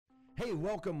Hey,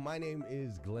 welcome. My name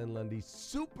is Glenn Lundy.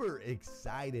 Super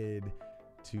excited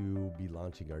to be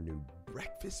launching our new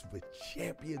Breakfast with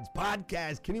Champions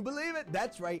podcast. Can you believe it?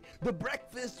 That's right. The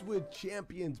Breakfast with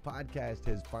Champions podcast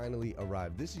has finally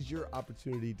arrived. This is your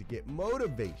opportunity to get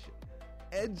motivation,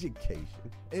 education,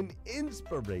 and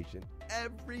inspiration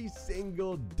every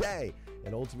single day.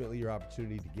 And ultimately, your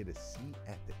opportunity to get a seat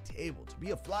at the table, to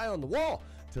be a fly on the wall,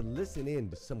 to listen in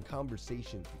to some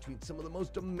conversations between some of the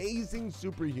most amazing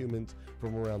superhumans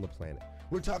from around the planet.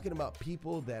 We're talking about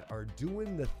people that are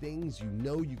doing the things you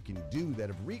know you can do, that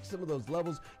have reached some of those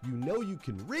levels you know you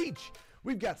can reach.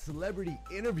 We've got celebrity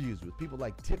interviews with people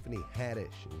like Tiffany Haddish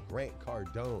and Grant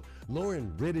Cardone,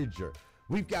 Lauren Rittiger.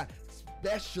 We've got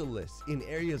specialists in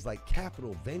areas like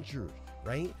capital ventures,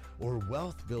 right? Or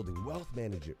wealth building, wealth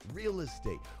management, real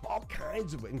estate, all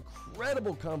kinds of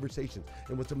incredible conversations.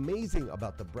 And what's amazing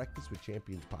about the Breakfast with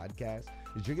Champions podcast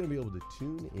is you're going to be able to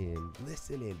tune in,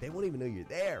 listen in. They won't even know you're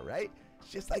there, right? It's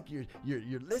just like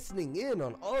you're listening in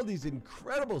on all these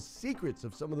incredible secrets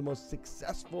of some of the most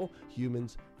successful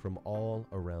humans from all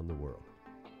around the world.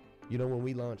 You know, when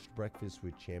we launched Breakfast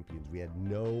with Champions, we had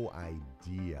no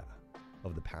idea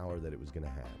of the power that it was going to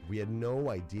have. We had no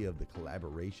idea of the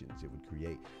collaborations it would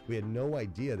create. We had no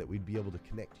idea that we'd be able to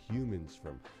connect humans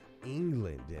from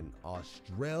England and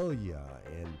Australia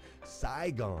and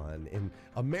Saigon and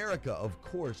America, of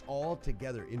course, all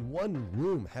together in one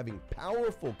room having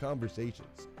powerful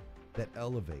conversations that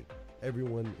elevate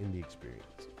everyone in the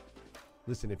experience.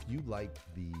 Listen, if you like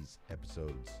these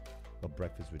episodes of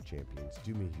Breakfast with Champions,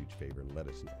 do me a huge favor and let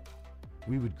us know.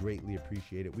 We would greatly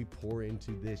appreciate it. We pour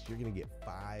into this. You're going to get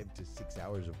 5 to 6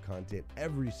 hours of content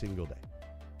every single day,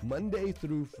 Monday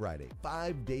through Friday,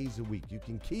 5 days a week. You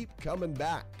can keep coming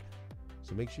back.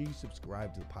 So make sure you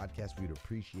subscribe to the podcast. We'd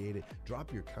appreciate it.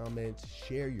 Drop your comments,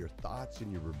 share your thoughts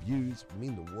and your reviews. It would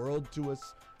mean the world to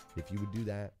us if you would do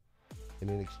that. And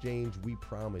in exchange, we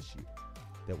promise you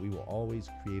that we will always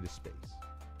create a space,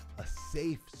 a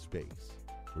safe space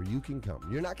where you can come.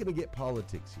 You're not going to get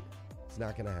politics here. It's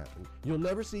not going to happen. You'll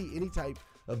never see any type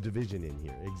of division in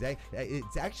here.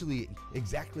 It's actually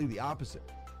exactly the opposite.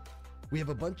 We have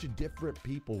a bunch of different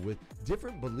people with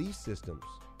different belief systems,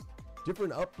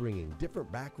 different upbringing, different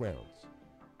backgrounds.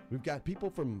 We've got people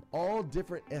from all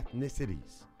different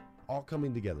ethnicities all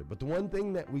coming together. But the one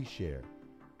thing that we share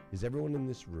is everyone in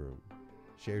this room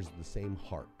shares the same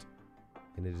heart.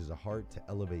 And it is a heart to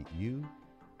elevate you,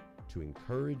 to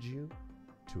encourage you,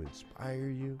 to inspire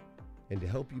you, and to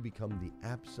help you become the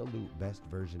absolute best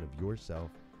version of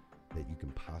yourself that you can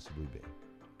possibly be.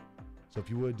 So if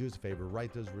you would, do us a favor,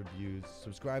 write those reviews,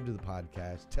 subscribe to the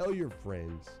podcast, tell your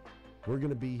friends. We're going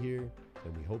to be here,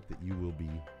 and we hope that you will be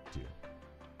too.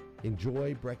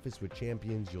 Enjoy Breakfast with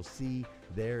Champions. You'll see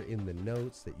there in the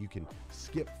notes that you can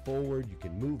skip forward, you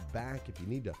can move back. If you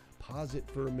need to pause it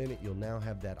for a minute, you'll now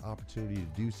have that opportunity to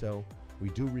do so. We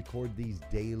do record these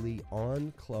daily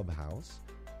on Clubhouse.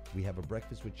 We have a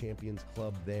Breakfast with Champions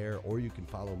club there, or you can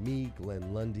follow me,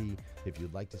 Glenn Lundy, if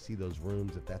you'd like to see those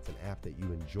rooms. If that's an app that you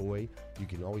enjoy, you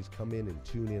can always come in and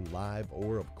tune in live,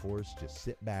 or of course, just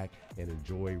sit back and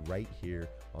enjoy right here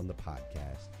on the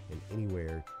podcast and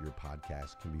anywhere your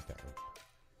podcast can be found.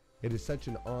 It is such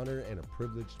an honor and a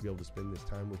privilege to be able to spend this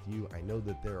time with you. I know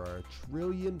that there are a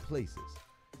trillion places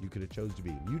you could have chose to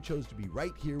be. You chose to be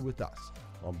right here with us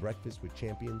on Breakfast with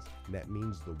Champions, and that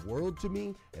means the world to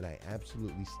me, and I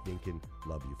absolutely stinking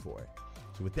love you for it.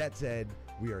 So with that said,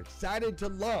 we are excited to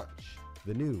launch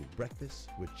the new Breakfast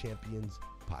with Champions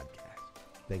podcast.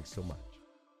 Thanks so much.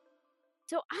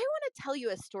 So I want to tell you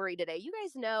a story today. You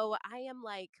guys know I am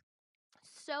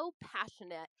so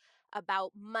passionate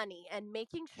about money and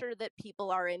making sure that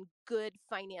people are in good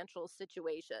financial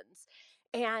situations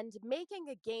and making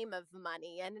a game of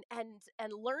money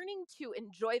and learning to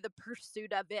enjoy the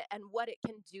pursuit of it and what it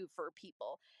can do for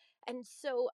people. And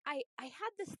so I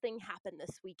had this thing happen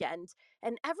this weekend,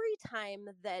 and every time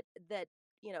that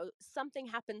something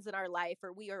happens in our life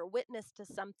or we are a witness to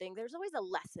something, there's always a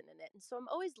lesson in it. And so I'm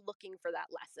always looking for that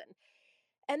lesson.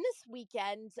 And this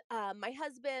weekend, my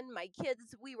husband, my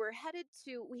kids, we were headed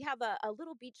to, we have a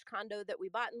little beach condo that we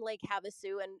bought in Lake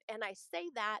Havasu. And I say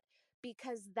that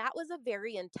because that was a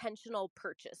very intentional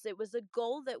purchase. It was a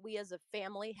goal that we as a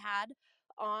family had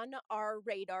on our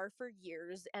radar for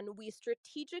years. And we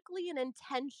strategically and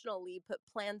intentionally put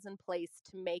plans in place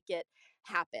to make it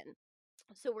happen.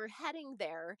 So we're heading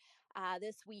there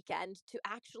this weekend to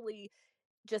actually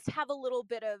just have a little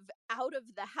bit of out of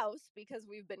the house because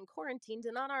we've been quarantined.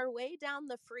 And on our way down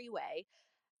the freeway,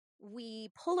 we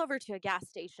pull over to a gas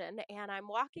station and I'm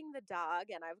walking the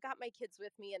dog and I've got my kids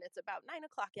with me and it's about 9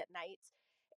 o'clock at night.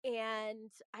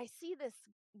 And I see this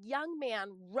young man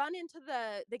run into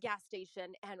the gas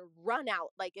station and run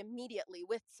out like immediately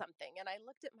with something. And I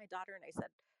looked at my daughter and I said,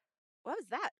 "What was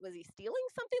that? Was he stealing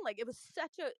something?" Like it was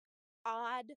such a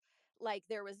odd, like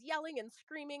there was yelling and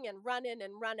screaming and run in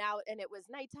and run out, and it was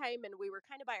nighttime, and we were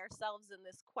kind of by ourselves in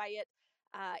this quiet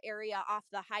area off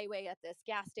the highway at this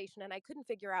gas station, and I couldn't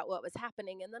figure out what was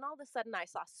happening. And then all of a sudden, I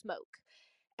saw smoke,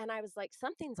 and I was like,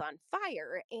 something's on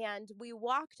fire. And we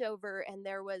walked over, and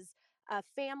there was a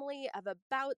family of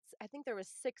about, I think there was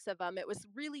six of them. It was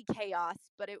really chaos,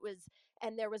 but it was,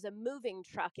 and there was a moving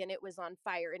truck and it was on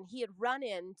fire. And he had run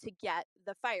in to get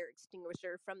the fire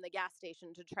extinguisher from the gas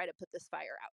station to try to put this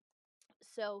fire out.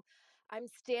 So I'm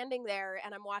standing there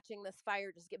and I'm watching this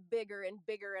fire just get bigger and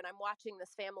bigger. And I'm watching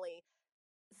this family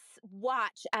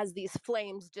watch as these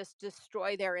flames just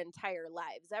destroy their entire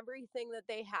lives. Everything that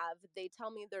they have, they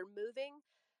tell me they're moving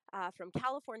from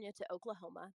California to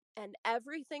Oklahoma, and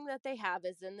everything that they have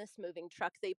is in this moving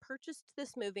truck. They purchased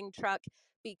this moving truck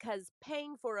because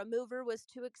paying for a mover was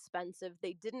too expensive.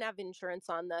 They didn't have insurance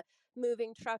on the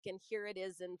moving truck, and here it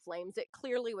is in flames. It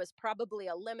clearly was probably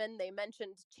a lemon. They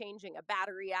mentioned changing a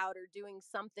battery out or doing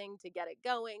something to get it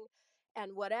going.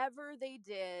 And whatever they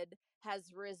did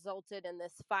has resulted in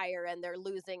this fire, and they're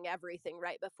losing everything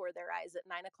right before their eyes at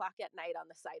 9 o'clock at night on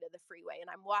the side of the freeway. And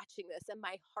I'm watching this, and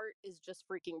my heart is just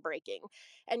freaking breaking.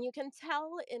 And you can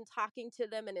tell in talking to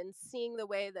them and in seeing the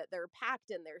way that they're packed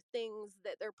in their things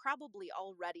that they're probably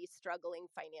already struggling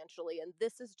financially. And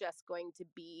this is just going to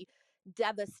be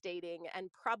devastating and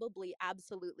probably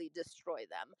absolutely destroy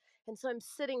them. And so I'm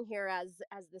sitting here as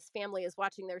this family is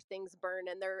watching their things burn,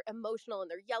 and they're emotional and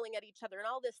they're yelling at each other, and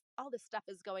all this stuff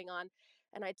is going on.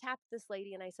 And I tapped this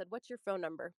lady and I said, "What's your phone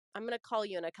number? I'm going to call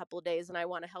you in a couple of days and I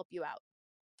want to help you out."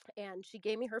 And she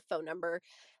gave me her phone number.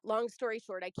 Long story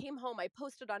short, I came home, I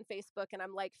posted on Facebook, and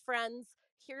I'm like, "Friends,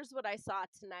 here's what I saw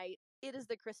tonight. It is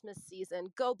the Christmas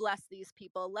season. Go bless these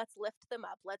people. Let's lift them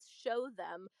up. Let's show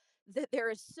them that there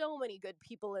is so many good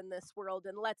people in this world,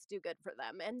 and let's do good for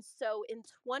them." And so in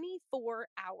 24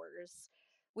 hours,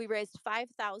 we raised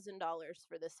 $5,000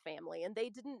 for this family, and they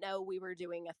didn't know we were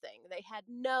doing a thing. They had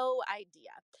no idea.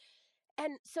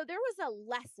 And so there was a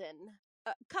lesson,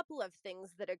 a couple of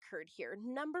things that occurred here.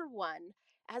 Number one,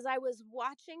 as I was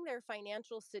watching their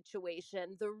financial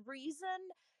situation, the reason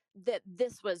that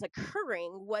this was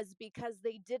occurring was because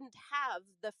they didn't have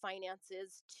the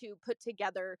finances to put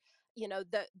together,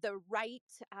 the right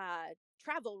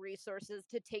travel resources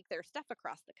to take their stuff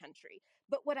across the country.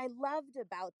 But what I loved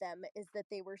about them is that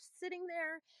they were sitting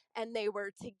there and they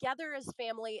were together as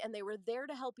family, and they were there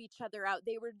to help each other out.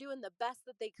 They were doing the best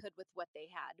that they could with what they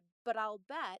had. But I'll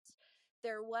bet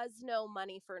there was no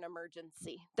money for an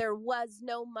emergency. There was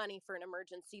no money for an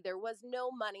emergency. There was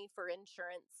no money for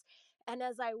insurance. And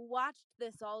as I watched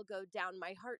this all go down,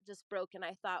 my heart just broke, and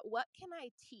I thought, what can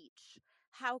I teach?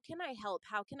 How can I help?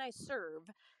 How can I serve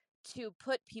to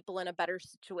put people in a better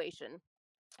situation?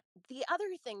 The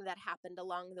other thing that happened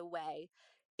along the way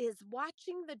is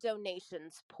watching the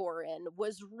donations pour in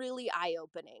was really eye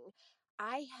opening.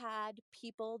 I had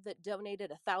people that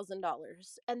donated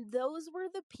 $1,000, and those were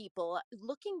the people,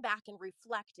 looking back and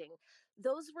reflecting,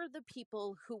 those were the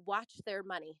people who watch their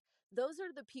money. Those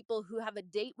are the people who have a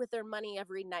date with their money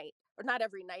every night, or not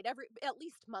every night, every at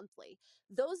least monthly.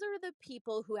 Those are the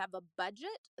people who have a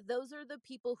budget. Those are the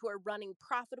people who are running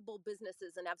profitable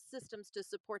businesses and have systems to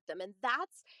support them. And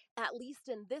that's, at least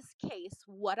in this case,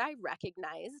 what I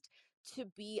recognized to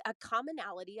be a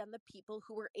commonality on the people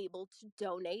who were able to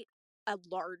donate a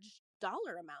large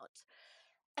dollar amount.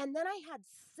 And then I had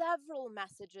several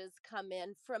messages come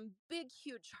in from big,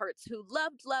 huge hearts who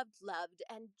loved, loved, loved,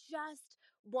 and just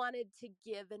wanted to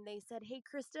give. And they said, "Hey,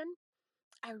 Kristen,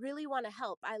 I really want to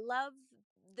help. I love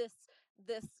this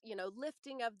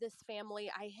lifting of this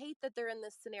family. I hate that they're in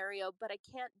this scenario, but I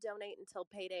can't donate until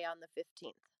payday on the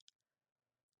 15th."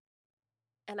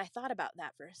 And I thought about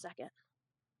that for a second.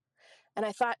 And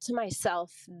I thought to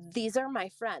myself, these are my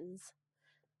friends.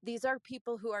 These are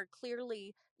people who are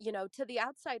clearly, to the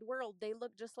outside world, they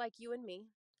look just like you and me.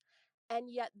 And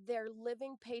yet they're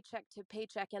living paycheck to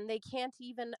paycheck, and they can't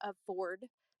even afford.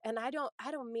 And I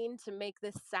don't mean to make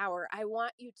this sour. I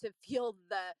want you to feel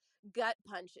the gut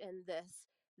punch in this.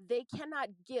 They cannot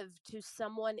give to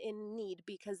someone in need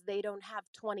because they don't have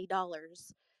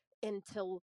 $20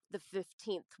 until the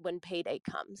 15th when payday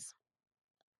comes.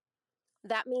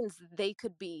 That means they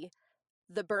could be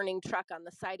the burning truck on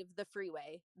the side of the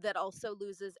freeway that also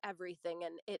loses everything,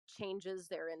 and it changes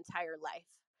their entire life.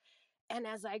 And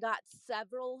as I got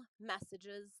several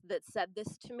messages that said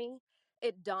this to me,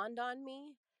 it dawned on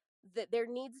me that there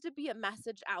needs to be a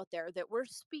message out there that we're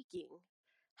speaking.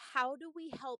 how do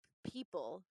we help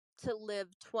people to live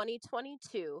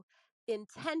 2022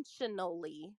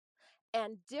 intentionally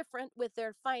and different with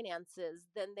their finances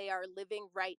than they are living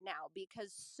right now?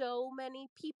 Because so many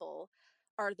people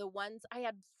are the ones, I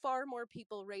had far more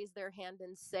people raise their hand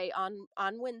and say on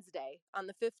Wednesday, on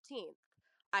the 15th,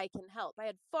 I can help. I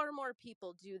had far more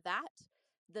people do that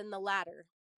than the latter.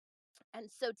 And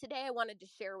so today I wanted to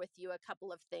share with you a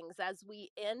couple of things as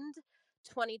we end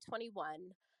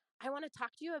 2021. I want to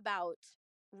talk to you about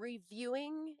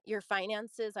reviewing your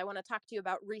finances. I want to talk to you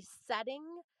about resetting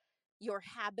your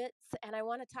habits, and I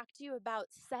want to talk to you about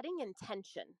setting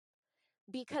intention.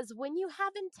 Because when you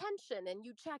have intention and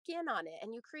you check in on it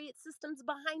and you create systems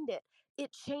behind it,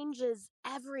 it changes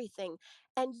everything.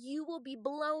 And you will be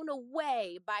blown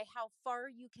away by how far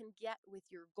you can get with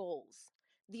your goals.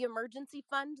 The emergency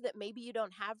fund that maybe you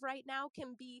don't have right now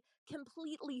can be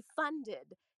completely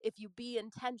funded if you be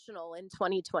intentional in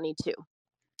 2022.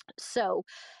 So,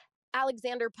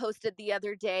 Alexander posted the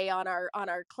other day on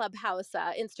our Clubhouse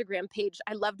Instagram page.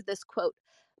 I loved this quote.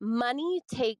 Money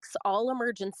takes all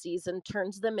emergencies and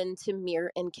turns them into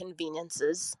mere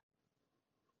inconveniences.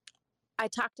 I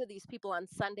talked to these people on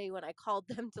Sunday when I called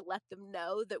them to let them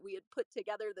know that we had put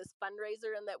together this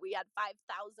fundraiser and that we had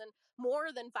more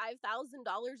than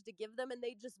 $5,000 to give them. And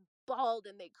they just bawled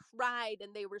and they cried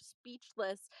and they were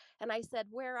speechless. And I said,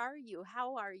 "Where are you?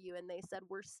 How are you?" And they said,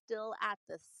 "We're still at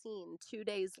the scene 2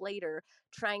 days later,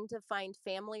 trying to find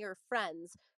family or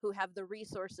friends who have the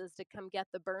resources to come get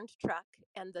the burned truck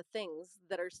and the things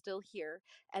that are still here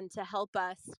and to help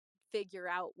us figure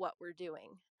out what we're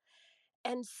doing."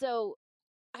 And so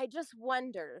I just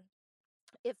wonder,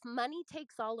 if money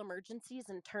takes all emergencies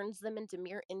and turns them into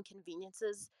mere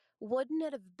inconveniences, wouldn't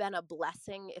it have been a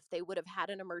blessing if they would have had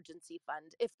an emergency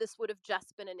fund, if this would have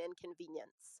just been an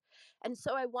inconvenience? And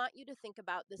so I want you to think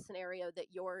about the scenario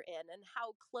that you're in and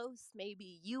how close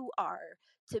maybe you are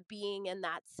to being in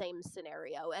that same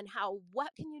scenario, and how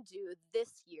what can you do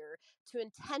this year to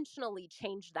intentionally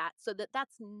change that so that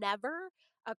that's never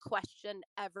a question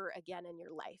ever again in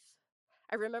your life.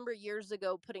 I remember years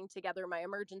ago putting together my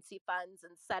emergency funds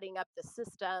and setting up the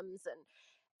systems,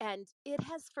 and it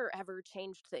has forever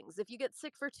changed things. If you get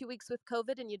sick for 2 weeks with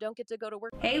COVID and you don't get to go to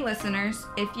work. Hey listeners,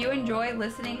 if you enjoy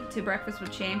listening to Breakfast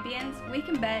with Champions, we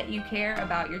can bet you care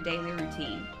about your daily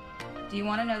routine. Do you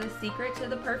want to know the secret to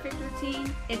the perfect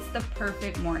routine? It's the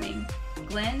perfect morning.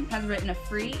 Glenn has written a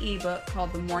free ebook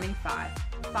called The Morning 5,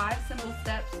 5 simple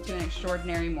steps to an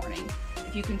extraordinary morning.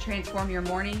 If you can transform your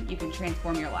morning, you can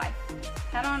transform your life.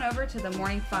 Head on over to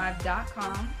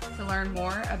themorning5.com to learn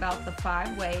more about the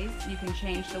 5 ways you can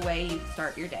change the way you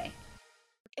start your day.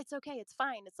 It's okay, it's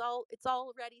fine. It's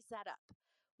already set up.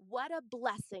 What a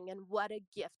blessing and what a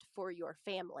gift for your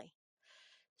family.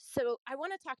 So, I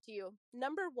want to talk to you.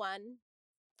 Number 1,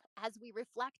 as we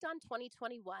reflect on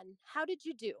 2021, how did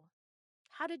you do?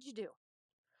 How did you do?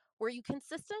 Were you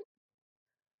consistent?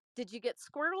 Did you get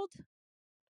squirreled?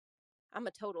 I'm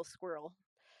a total squirrel.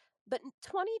 But in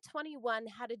 2021,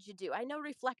 how did you do? I know,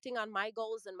 reflecting on my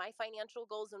goals and my financial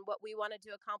goals and what we wanted to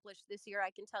accomplish this year,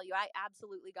 I can tell you I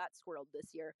absolutely got squirreled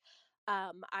this year.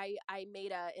 I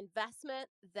made an investment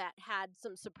that had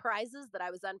some surprises that I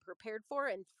was unprepared for,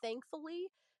 and thankfully,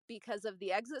 because of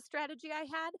the exit strategy I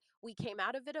had, we came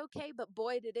out of it okay. But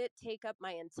boy, did it take up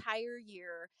my entire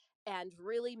year and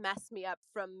really mess me up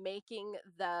from making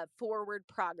the forward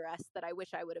progress that I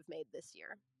wish I would have made this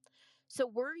year. So,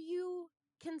 were you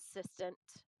consistent?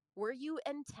 Were you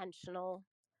intentional?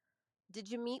 Did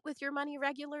you meet with your money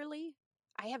regularly?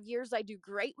 I have years I do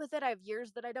great with it. I have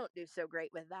years that I don't do so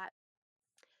great with that.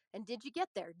 And did you get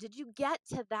there? Did you get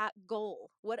to that goal?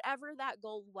 Whatever that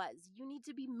goal was, you need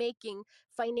to be making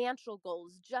financial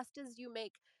goals just as you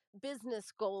make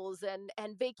business goals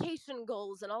and vacation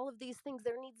goals and all of these things.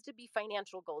 There needs to be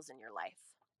financial goals in your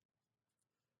life.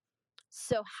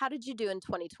 So, how did you do in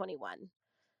 2021?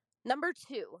 Number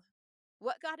 2,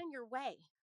 what got in your way?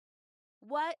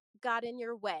 What got in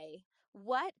your way?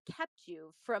 What kept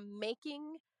you from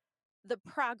making the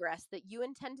progress that you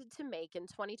intended to make in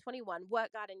 2021?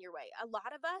 What got in your way? A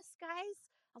lot of us, guys,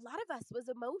 a lot of us was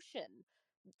emotion.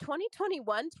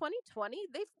 2021, 2020,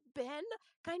 they've been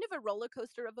kind of a roller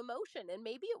coaster of emotion. And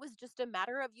maybe it was just a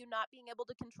matter of you not being able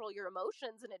to control your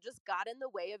emotions, and it just got in the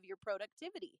way of your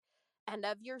productivity and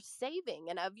of your saving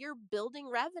and of your building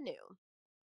revenue.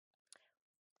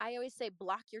 I always say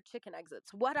block your chicken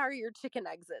exits. What are your chicken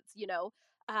exits?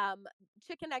 Um,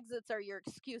 Chicken exits are your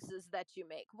excuses that you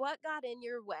make. What got in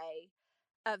your way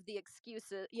of the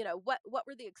excuses? What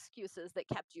were the excuses that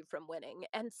kept you from winning?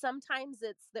 And sometimes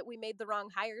it's that we made the wrong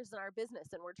hires in our business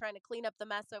and we're trying to clean up the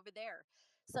mess over there.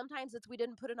 Sometimes it's we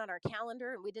didn't put it on our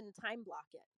calendar and we didn't time block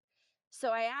it.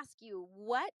 So I ask you,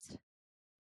 what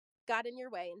got in your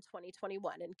way in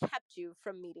 2021 and kept you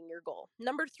from meeting your goal?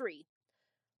 Number three,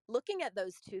 looking at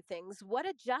those two things, what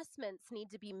adjustments need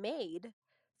to be made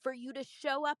for you to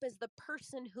show up as the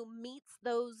person who meets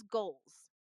those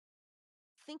goals?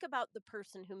 Think about the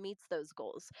person who meets those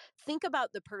goals. Think about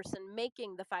the person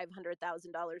making the $500,000 in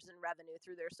revenue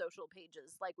through their social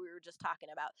pages, like we were just talking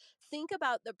about. Think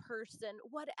about the person,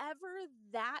 whatever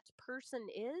that person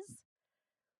is,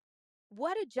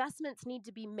 what adjustments need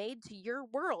to be made to your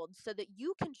world so that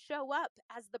you can show up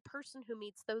as the person who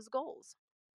meets those goals?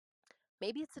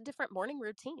 Maybe it's a different morning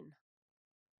routine.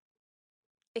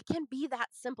 It can be that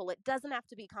simple. It doesn't have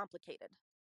to be complicated.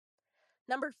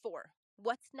 Number four,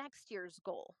 what's next year's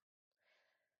goal?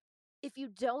 If you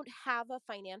don't have a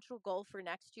financial goal for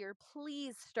next year,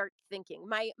 please start thinking.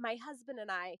 My husband and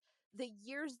I, the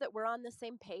years that we're on the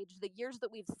same page, the years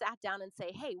that we've sat down and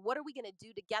say, "Hey, what are we going to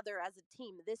do together as a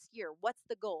team this year? What's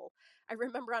the goal?" I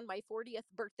remember on my 40th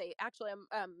birthday, actually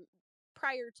I'm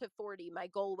prior to 40, my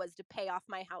goal was to pay off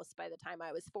my house by the time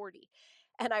I was 40.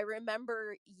 And I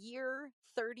remember year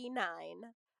 39,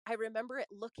 I remember it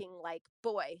looking like,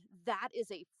 boy, that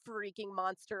is a freaking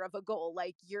monster of a goal.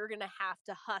 Like, you're going to have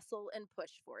to hustle and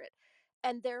push for it.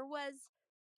 And there was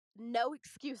no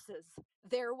excuses.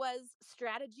 There was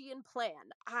strategy and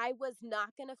plan. I was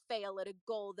not going to fail at a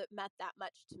goal that meant that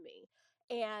much to me.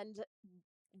 And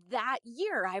that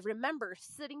year, I remember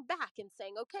sitting back and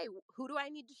saying, okay, who do I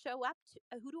need to show up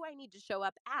to? Who do I need to show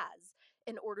up as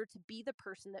in order to be the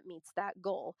person that meets that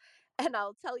goal? And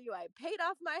I'll tell you, I paid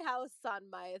off my house on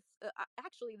my,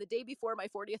 actually, the day before my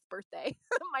 40th birthday.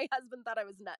 My husband thought I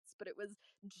was nuts, but it was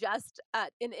just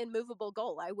an immovable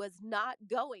goal. I was not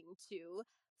going to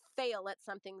fail at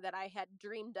something that I had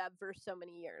dreamed of for so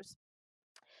many years.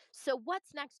 So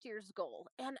what's next year's goal?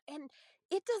 And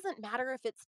it doesn't matter if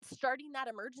it's starting that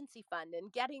emergency fund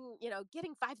and getting $5,000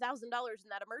 in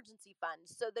that emergency fund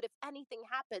so that if anything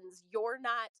happens, you're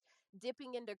not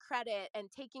dipping into credit and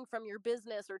taking from your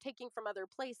business or taking from other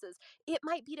places. It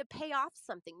might be to pay off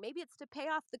something. Maybe it's to pay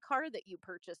off the car that you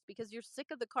purchased because you're sick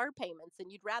of the car payments and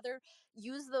you'd rather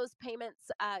use those payments,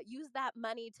 use that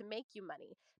money to make you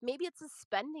money. Maybe it's a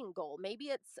spending goal. Maybe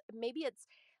it's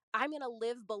I'm going to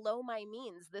live below my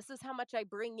means. This is how much I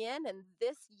bring in. And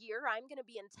this year, I'm going to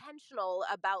be intentional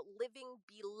about living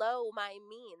below my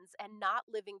means and not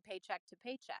living paycheck to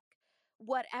paycheck.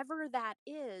 Whatever that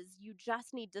is, you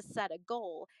just need to set a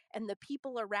goal. And the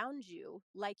people around you,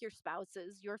 like your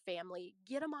spouses, your family,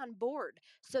 get them on board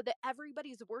so that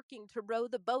everybody's working to row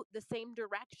the boat the same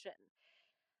direction.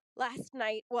 Last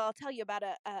night, well, I'll tell you about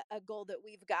a goal that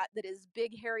we've got that is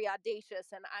big, hairy, audacious,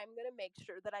 and I'm going to make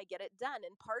sure that I get it done.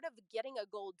 And part of getting a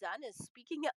goal done is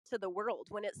speaking it to the world.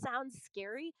 When it sounds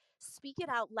scary, speak it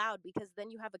out loud because then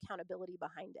you have accountability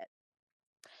behind it.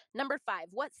 Number five,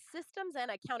 what systems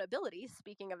and accountability,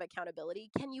 speaking of accountability,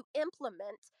 can you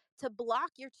implement to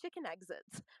block your chicken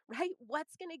exits, right?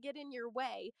 What's going to get in your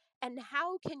way? And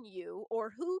how can you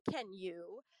or who can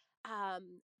you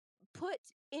um, put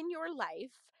in your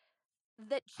life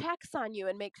that checks on you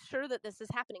and makes sure that this is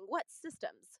happening? What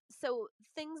systems? So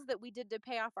things that we did to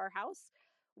pay off our house,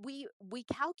 we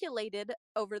calculated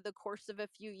over the course of a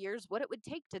few years what it would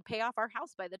take to pay off our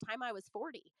house by the time I was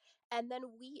 40. And then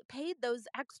we paid those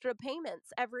extra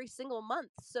payments every single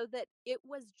month so that it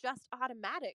was just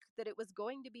automatic that it was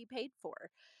going to be paid for.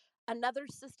 Another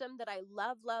system that I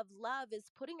love, love, love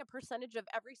is putting a percentage of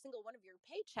every single one of your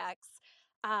paychecks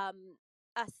um,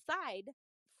 aside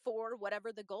for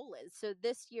whatever the goal is. So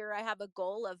this year, I have a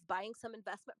goal of buying some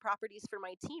investment properties for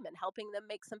my team and helping them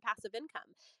make some passive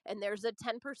income. And there's a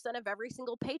 10% of every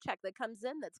single paycheck that comes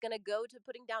in that's going to go to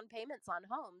putting down payments on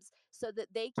homes so that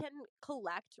they can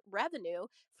collect revenue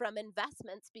from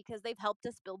investments because they've helped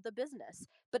us build the business.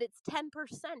 But it's 10%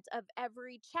 of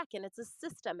every check and it's a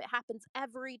system. It happens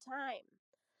every time.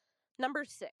 Number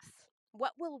six,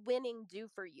 what will winning do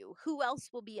for you? Who else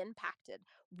will be impacted?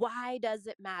 Why does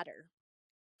it matter?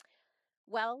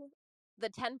 Well, the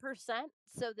 10%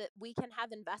 so that we can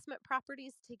have investment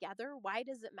properties together. Why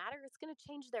does it matter? It's going to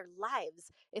change their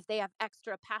lives if they have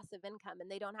extra passive income and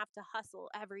they don't have to hustle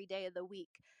every day of the week.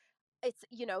 It's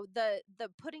the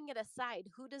putting it aside,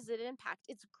 who does it impact?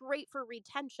 It's great for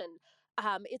retention.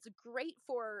 It's great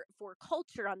for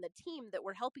culture on the team that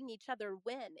we're helping each other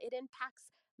win. It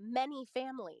impacts many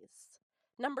families.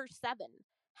 Number seven,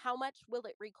 how much will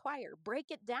it require? Break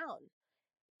it down.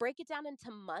 break it down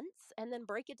into months and then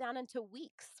break it down into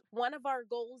weeks. One of our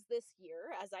goals this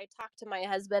year, as I talked to my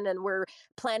husband and we're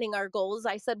planning our goals,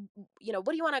 I said, what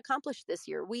do you want to accomplish this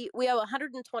year? We have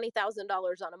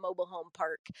 $120,000 on a mobile home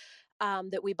park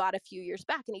that we bought a few years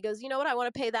back. And he goes, you know what? I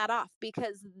want to pay that off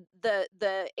because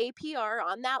the APR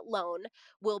on that loan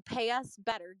will pay us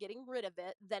better getting rid of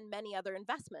it than many other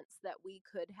investments that we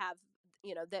could have,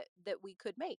 that we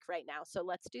could make right now. So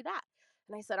let's do that.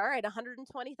 And I said, all right,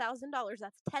 $120,000,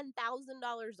 that's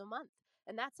 $10,000 a month.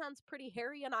 And that sounds pretty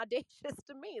hairy and audacious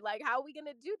to me. Like, how are we going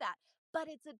to do that? But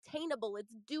it's attainable,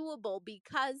 it's doable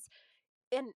because,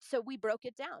 and so we broke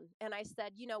it down. And I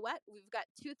said, you know what? We've got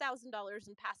 $2,000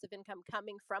 in passive income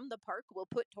coming from the park. We'll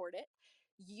put toward it.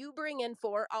 You bring in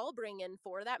 4, I'll bring in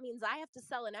 4. That means I have to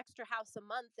sell an extra house a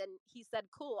month. And he said,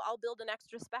 cool, I'll build an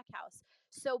extra spec house.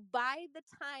 So by the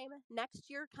time next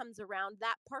year comes around,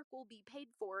 that park will be paid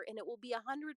for and it will be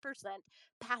 100%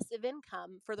 passive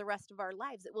income for the rest of our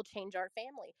lives. It will change our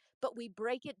family. But we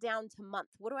break it down to month.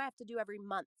 What do I have to do every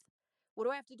month? What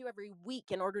do I have to do every week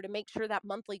in order to make sure that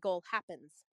monthly goal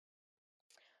happens?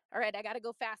 All right, I got to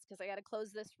go fast because I got to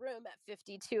close this room at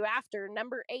 52 after.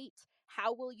 Number 8,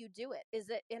 how will you do it? Is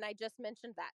it, and I just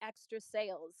mentioned that, extra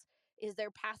sales? Is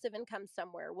there passive income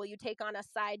somewhere? Will you take on a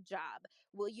side job?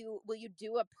 Will you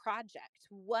do a project?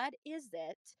 What is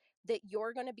it that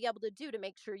you're going to be able to do to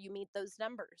make sure you meet those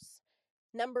numbers?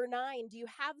 Number 9, do you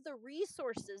have the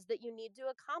resources that you need to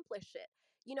accomplish it?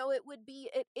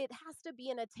 It has to be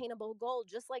an attainable goal,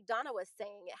 just like Donna was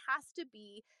saying. It has to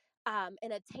be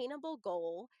an attainable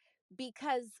goal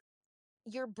because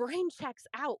your brain checks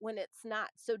out when it's not.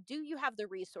 So do you have the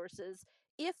resources?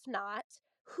 If not,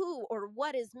 who or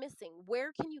what is missing?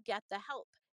 Where can you get the help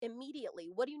immediately?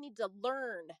 What do you need to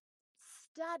learn?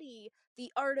 Study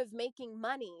the art of making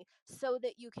money so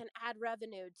that you can add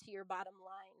revenue to your bottom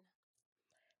line.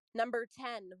 Number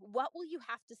 10, what will you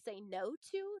have to say no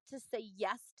to say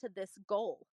yes to this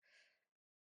goal?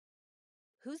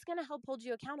 Who's going to help hold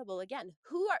you accountable? Again,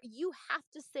 you have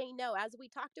to say no. As we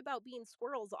talked about being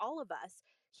squirrels, all of us,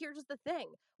 here's the thing.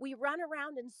 We run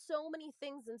around and so many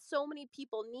things and so many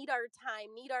people need our time,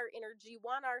 need our energy,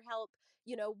 want our help,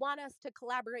 want us to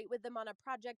collaborate with them on a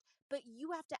project. But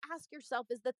you have to ask yourself,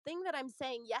 is the thing that I'm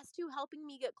saying yes to helping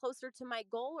me get closer to my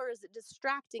goal, or is it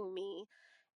distracting me?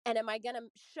 And am I going to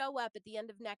show up at the end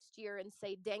of next year and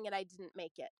say, dang it, I didn't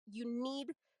make it? You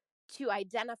need to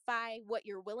identify what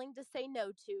you're willing to say no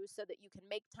to so that you can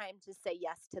make time to say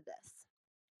yes to this.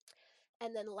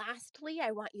 And then lastly,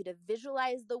 I want you to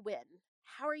visualize the win.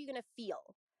 How are you going to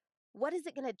feel? What is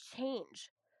it going to change?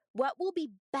 What will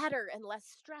be better and less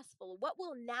stressful? What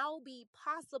will now be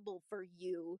possible for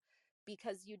you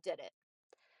because you did it?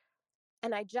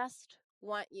 And I just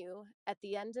want you at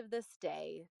the end of this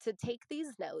day to take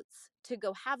these notes, to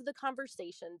go have the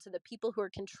conversation to the people who are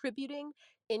contributing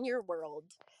in your world.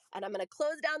 And I'm going to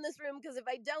close down this room because if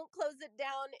I don't close it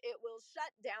down, it will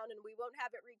shut down and we won't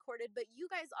have it recorded. But you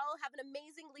guys all have an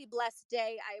amazingly blessed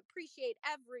day. I appreciate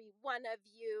every one of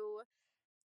you.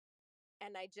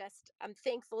 And I'm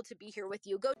thankful to be here with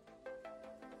you. Go.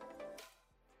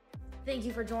 Thank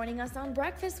you for joining us on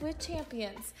Breakfast with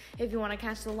Champions. If you want to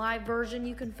catch the live version,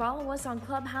 you can follow us on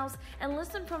Clubhouse and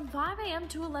listen from 5 a.m.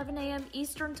 to 11 a.m.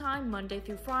 Eastern Time, Monday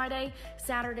through Friday,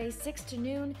 Saturdays 6 to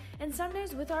noon, and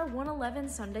Sundays with our 1:11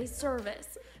 Sunday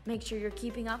service. Make sure you're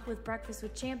keeping up with Breakfast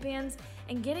with Champions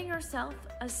and getting yourself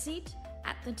a seat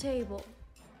at the table.